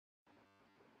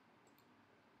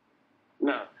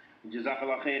جزاك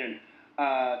الله خيرا.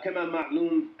 كما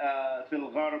معلوم في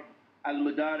الغرب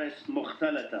المدارس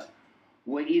مختلطة،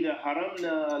 وإذا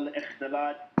حرمنا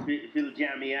الاختلاط في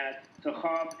الجامعات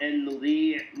تخاف أن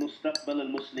نضيع مستقبل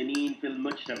المسلمين في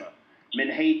المجتمع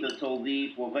من حيث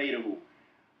التوظيف وغيره.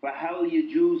 فهل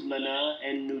يجوز لنا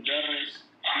أن ندرس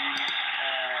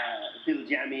في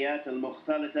الجامعات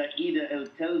المختلطة إذا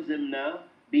التزمنا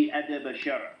بأدب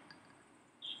الشرع؟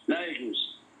 لا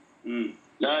يجوز.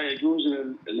 لا يجوز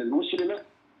للمسلمة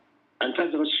أن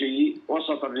تدرس في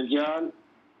وسط الرجال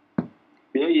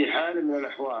بأي حال من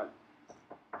الأحوال،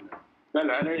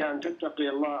 بل عليها أن تتقي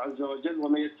الله عز وجل،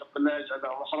 ومن يتق الله يجعل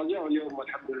له مخرجا. واليوم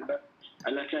والحمد لله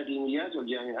الأكاديميات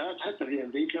والجامعات حتى في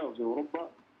أمريكا وفي أوروبا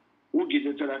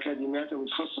وجدت الأكاديميات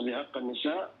المتخصصة في حق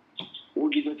النساء،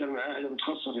 وجدت المعاهد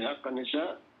المتخصصة في حق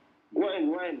النساء،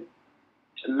 وإن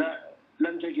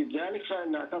لم تجد ذلك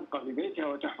فإنها تبقى في بيتها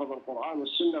وتحفظ القرآن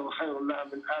والسنة، وخير لها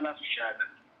من آلاف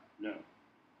الشهادات. نعم.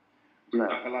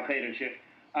 جزاك الله خيرا شيخ.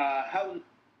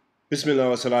 بسم الله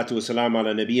والصلاة والسلام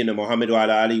على نبينا محمد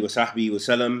وعلى آله وصحبه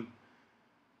وسلم.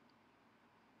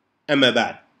 أما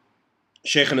بعد,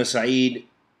 Shaykhna Sa'eed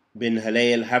Bin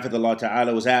Halayl, Hafidhullah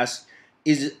Ta'ala, was asked,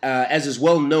 as is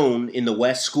well known in the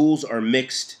West, schools are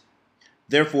mixed.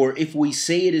 Therefore, if we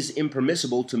say it is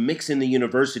impermissible to mix in the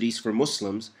universities for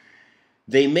Muslims,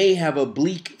 they may have a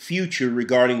bleak future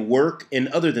regarding work and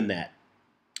other than that.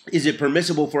 Is it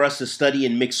permissible for us to study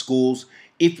in mixed schools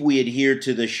if we adhere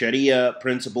to the Sharia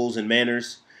principles and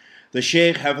manners? The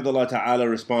Shaykh, Hafidhullah Ta'ala,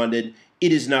 responded,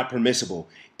 it is not permissible.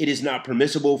 It is not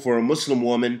permissible for a Muslim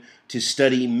woman to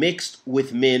study mixed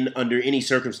with men under any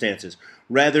circumstances.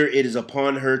 Rather, it is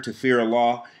upon her to fear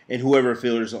Allah, and whoever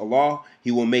fears Allah, He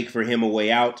will make for him a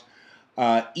way out.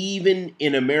 Even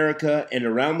in America and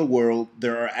around the world,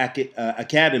 there are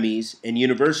academies and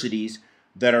universities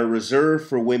that are reserved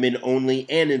for women only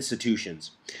and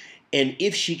institutions. And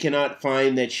if she cannot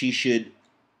find that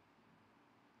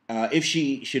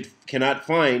cannot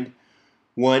find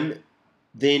one,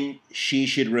 then she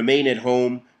should remain at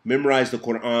home, memorize the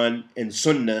Quran and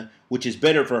Sunnah, which is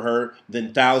better for her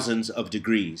than thousands of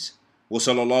degrees. Wa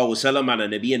sallallahu wa sallam ala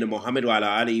nabiyyina Muhammad wa ala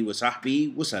alihi wa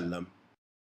sahbihi wa sallam.